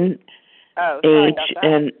Arlene H.,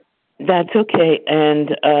 and that's okay.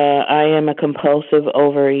 And I am a compulsive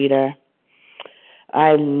overeater.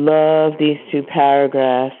 I love these two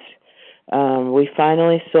paragraphs. We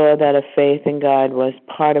finally saw that a faith in God was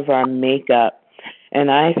part of our makeup. And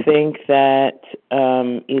I think that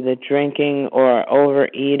either drinking or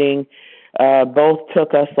overeating both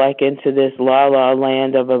took us like into this la-la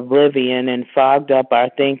land of oblivion and fogged up our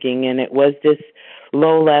thinking. And it was this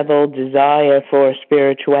low-level desire for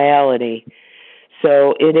spirituality.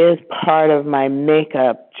 So it is part of my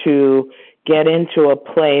makeup to get into a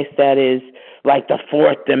place that is like the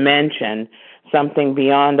fourth dimension, something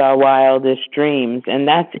beyond our wildest dreams. And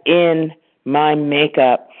that's in my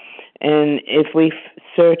makeup. And if we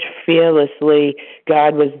search fearlessly,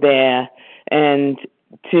 God was there. And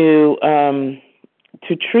to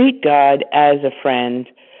treat God as a friend,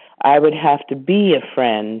 I would have to be a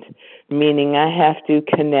friend, meaning I have to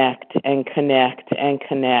connect and connect and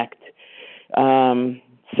connect.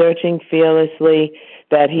 Searching fearlessly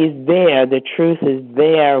that He's there, the truth is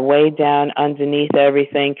there, way down underneath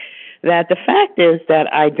everything. That the fact is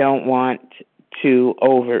that I don't want to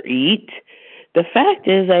overeat. The fact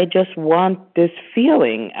is I just want this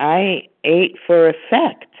feeling. I ate for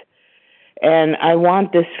effect. And I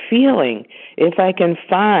want this feeling. If I can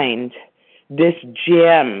find this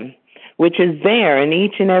gem, which is there in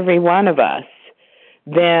each and every one of us,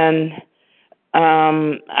 then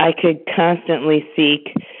I could constantly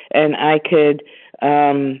seek, and I could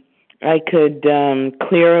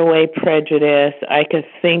clear away prejudice. I could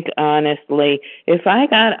think honestly. If I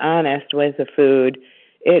got honest with the food,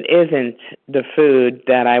 it isn't the food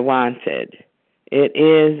that I wanted. It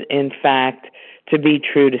is, in fact, to be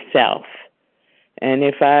true to self. And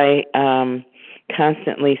if I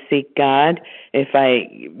constantly seek God, if I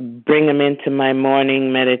bring Him into my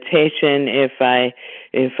morning meditation, if I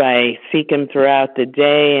seek Him throughout the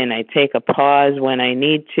day and I take a pause when I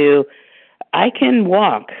need to, I can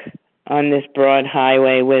walk on this broad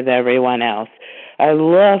highway with everyone else. I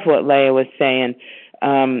love what Leah was saying.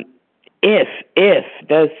 If,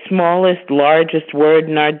 the smallest, largest word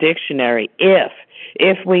in our dictionary,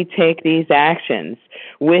 if we take these actions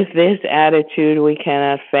with this attitude, we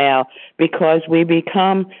cannot fail because we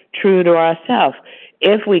become true to ourselves.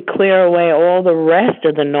 If we clear away all the rest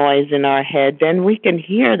of the noise in our head, then we can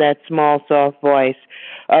hear that small, soft voice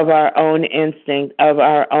of our own instinct, of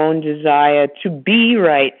our own desire to be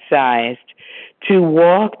right-sized, to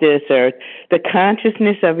walk this earth. The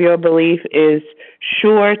consciousness of your belief is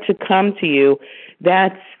sure to come to you.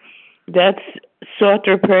 That's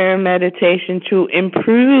Sutra prayer meditation to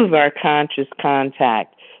improve our conscious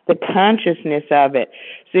contact, the consciousness of it.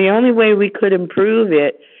 So the only way we could improve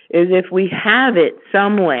it is if we have it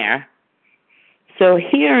somewhere. So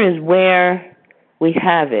here is where we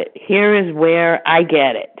have it. Here is where I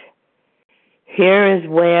get it. Here is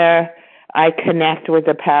where I connect with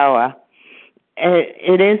the power.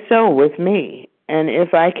 It is so with me. And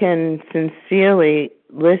if I can sincerely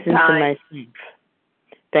listen to myself,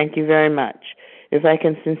 thank you very much. If I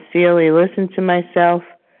can sincerely listen to myself,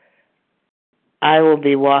 I will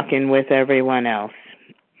be walking with everyone else.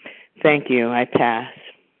 Thank you. I pass.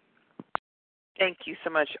 Thank you so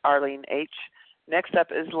much, Arlene H. Next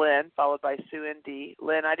up is Lynn, followed by Sue and D.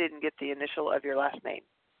 Lynn, I didn't get the initial of your last name.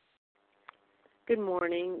 Good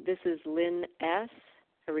morning. This is Lynn S.,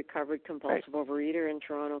 a recovered compulsive overeater in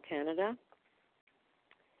Toronto, Canada.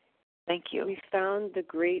 Thank you. We found the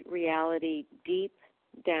great reality deep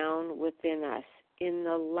down within us in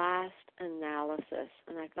the last analysis.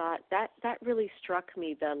 And I thought that really struck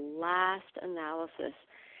me, the last analysis.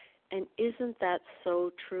 And isn't that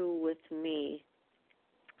so true with me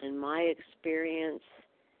and my experience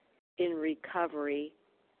in recovery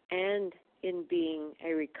and in being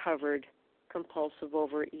a recovered compulsive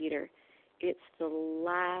overeater? It's the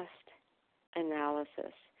last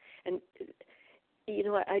analysis. And, you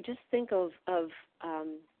know, I just think of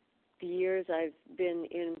the years I've been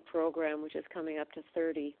in program, which is coming up to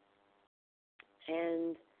 30,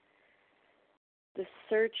 and the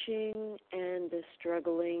searching and the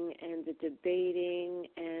struggling and the debating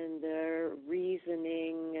and the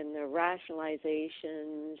reasoning and the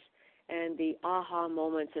rationalizations and the aha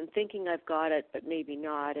moments and thinking I've got it but maybe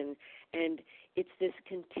not, and it's this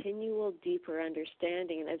continual deeper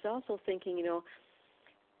understanding. And I was also thinking, you know,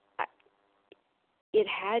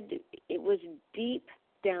 it was deep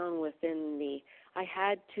down within me. I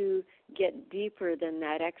had to get deeper than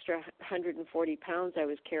that extra 140 pounds I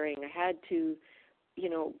was carrying. I had to, you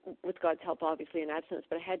know, with God's help, obviously, in abstinence,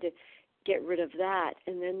 but I had to get rid of that.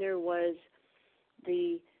 And then there was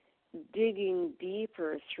the digging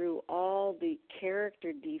deeper through all the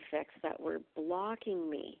character defects that were blocking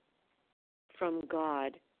me from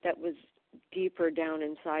God, that was deeper down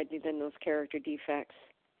inside me than those character defects.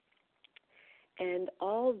 And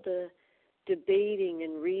all the debating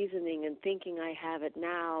and reasoning and thinking I have it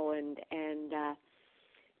now and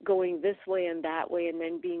going this way and that way, and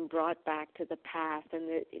then being brought back to the past.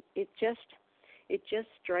 And it just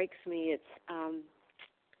strikes me.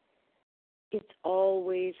 It's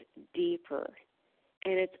always deeper,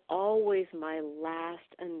 and it's always my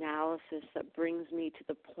last analysis that brings me to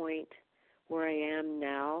the point where I am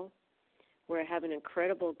now, where I have an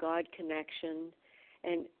incredible God connection.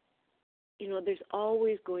 And you know, there's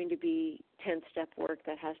always going to be 10-step work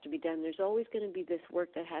that has to be done. There's always going to be this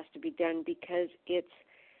work that has to be done, because it's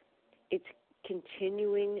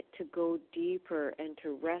continuing to go deeper and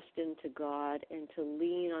to rest into God and to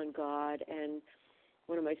lean on God. And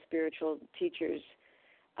one of my spiritual teachers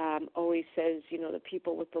always says, you know, the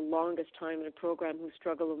people with the longest time in a program who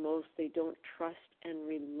struggle the most, they don't trust and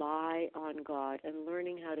rely on God. And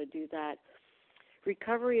learning how to do that.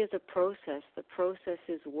 Recovery is a process. The process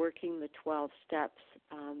is working the 12 steps,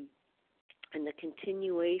 and the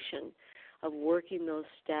continuation of working those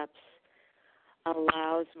steps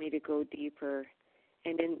allows me to go deeper.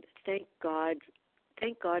 And thank God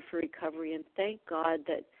for recovery, and thank God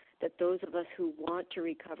that those of us who want to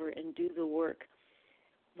recover and do the work,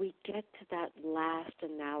 we get to that last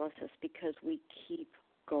analysis because we keep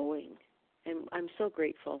going. And I'm so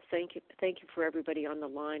grateful. Thank you for everybody on the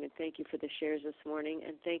line, and thank you for the shares this morning,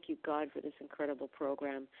 and thank you, God, for this incredible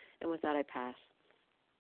program. And with that, I pass.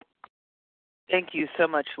 Thank you so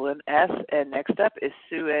much, Lynn S. And next up is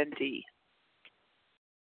Sue and D.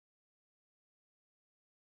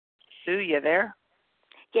 Sue, you there?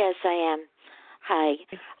 Yes, I am. Hi.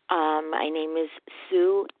 My name is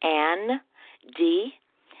Sue Ann D.,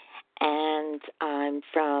 and I'm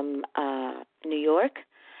from New York.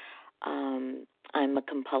 I'm a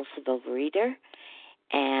compulsive overeater,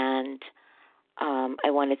 and I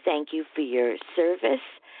want to thank you for your service,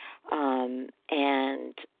 and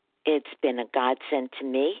it's been a godsend to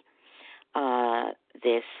me,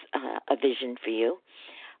 this A Vision for You.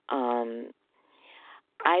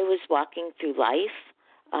 I was walking through life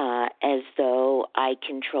as though I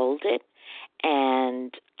controlled it,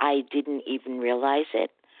 and I didn't even realize it.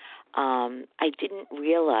 I didn't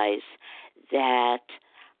realize that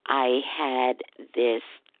I had this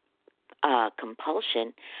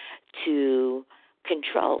compulsion to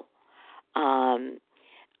control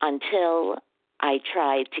until I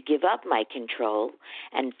tried to give up my control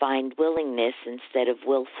and find willingness instead of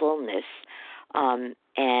willfulness,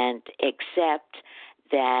 and accept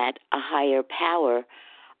that a higher power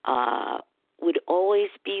would always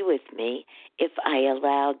be with me if I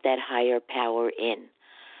allowed that higher power in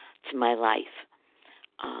to my life.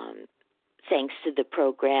 Thanks to the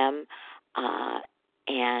program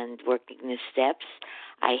and working the steps,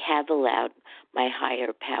 I have allowed my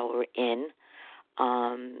higher power in.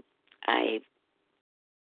 I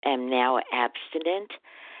am now abstinent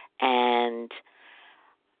and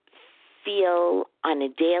feel on a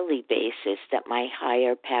daily basis that my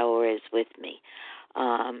higher power is with me.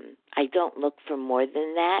 I don't look for more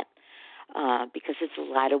than that because it's a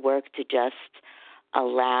lot of work to just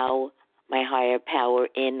allow my higher power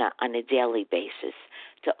in on a daily basis,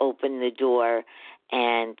 to open the door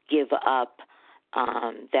and give up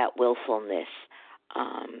that willfulness.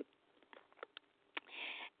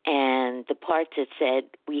 And the part that said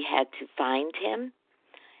we had to find him,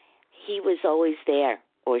 he was always there,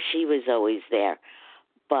 or she was always there.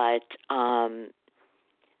 But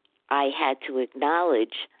I had to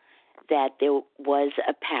acknowledge that there was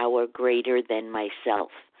a power greater than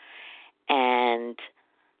myself. And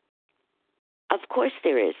of course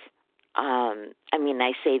there is.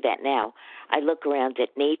 I say that now. I look around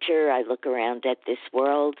at nature. I look around at this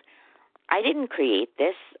world. I didn't create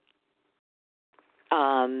this.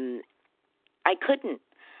 I couldn't.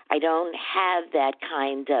 I don't have that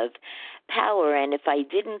kind of power. And if I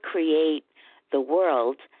didn't create the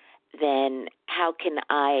world, then how can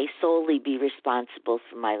I solely be responsible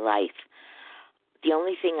for my life? The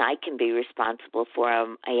only thing I can be responsible for are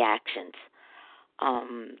my actions.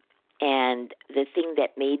 And the thing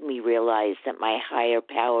that made me realize that my higher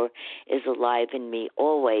power is alive in me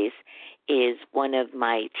always is one of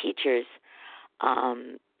my teachers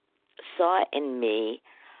saw in me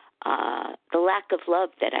the lack of love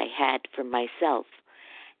that I had for myself.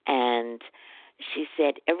 And she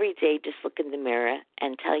said, every day just look in the mirror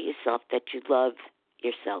and tell yourself that you love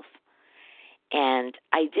yourself. And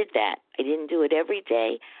I did that. I didn't do it every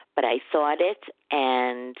day, but I thought it,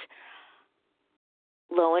 and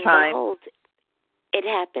lo and behold, it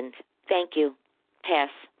happened. Thank you. Pass.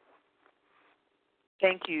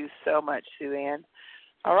 Thank you so much, Sue Ann.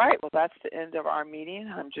 All right, well, that's the end of our meeting.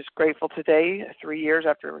 I'm just grateful today, 3 years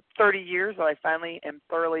after 30 years, that I finally am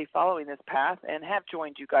thoroughly following this path and have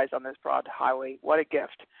joined you guys on this broad highway. What a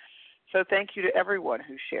gift. So thank you to everyone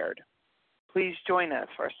who shared. Please join us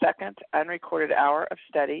for a second unrecorded hour of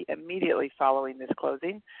study immediately following this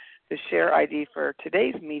closing. The share ID for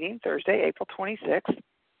today's meeting, Thursday, April 26th,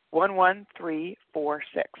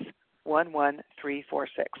 11346.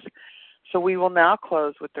 11346. So we will now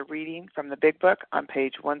close with the reading from the Big Book on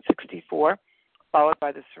page 164, followed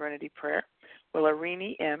by the Serenity Prayer. Will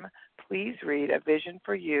Irene M. please read A Vision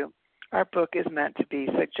for You? Our book is meant to be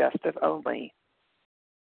suggestive only.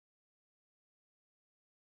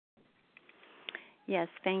 Yes,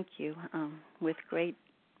 thank you. With great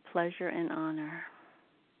pleasure and honor.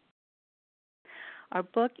 Our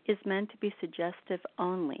book is meant to be suggestive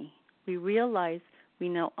only. We realize we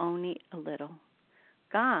know only a little.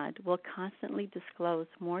 God will constantly disclose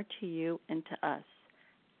more to you and to us.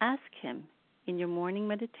 Ask Him in your morning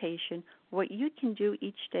meditation what you can do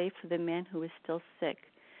each day for the man who is still sick.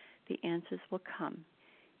 The answers will come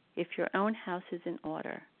if your own house is in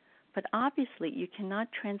order. But obviously, you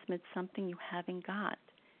cannot transmit something you haven't got.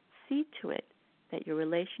 See to it that your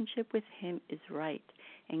relationship with Him is right,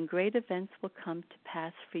 and great events will come to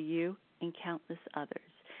pass for you and countless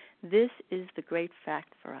others. This is the great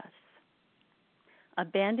fact for us.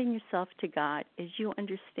 Abandon yourself to God as you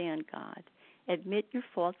understand God. Admit your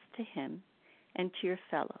faults to Him and to your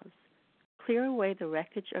fellows. Clear away the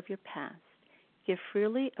wreckage of your past. Give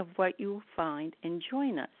freely of what you will find and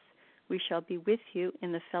join us. We shall be with you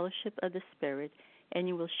in the fellowship of the Spirit, and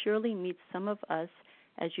you will surely meet some of us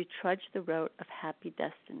as you trudge the road of happy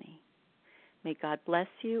destiny. May God bless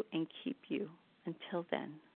you and keep you. Until then.